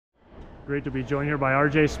Great to be joined here by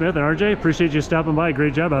RJ Smith. And RJ, appreciate you stopping by.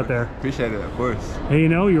 Great job out there. Appreciate it, of course. Hey, you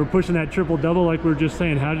know, you were pushing that triple-double like we were just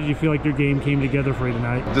saying. How did you feel like your game came together for you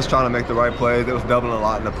tonight? Just trying to make the right plays. It was doubling a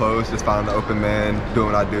lot in the post, just finding the open man,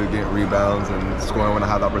 doing what I do, getting rebounds and scoring when I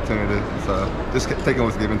have the opportunity. So just taking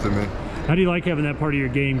what's given to me. How do you like having that part of your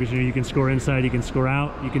game? Because, you know, you can score inside, you can score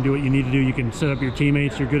out, you can do what you need to do, you can set up your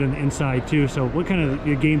teammates, you're good on the inside too. So what kind of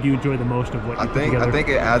your game do you enjoy the most of what you put together? I think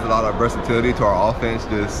it adds a lot of versatility to our offense.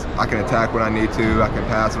 Just I can attack when I need to, I can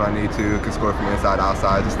pass when I need to, can score from inside,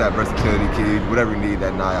 outside. Just that versatility key. Whatever you need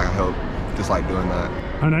that night, I can help. Just like doing that.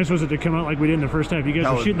 How nice was it to come out like we did in the first half? You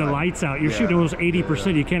guys were shooting the lights out. You're shooting almost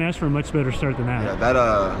 80%. You can't ask for a much better start than that. Yeah,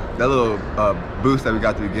 that little boost that we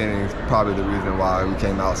got at the beginning is probably the reason why we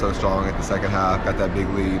came out so strong at the second half, got that big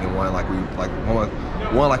lead and won like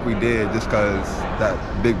we did, just because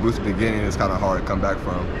that big boost at the beginning is kind of hard to come back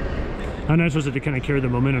from. How nice was it to kind of carry the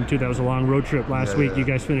momentum too? That was a long road trip last week. You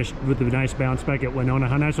guys finished with a nice bounce back at Winona.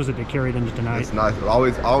 How nice was it to carry them tonight? It's nice.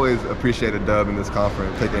 Always appreciate a dub in this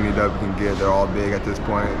conference. Take any dub we can get. They're all big at this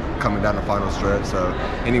point, coming down the final stretch. So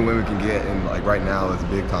any win we can get, and like right now, is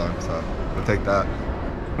big time. So we'll take that.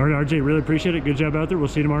 All right, RJ, really appreciate it. Good job out there. We'll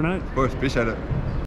see you tomorrow night. Of course, appreciate it.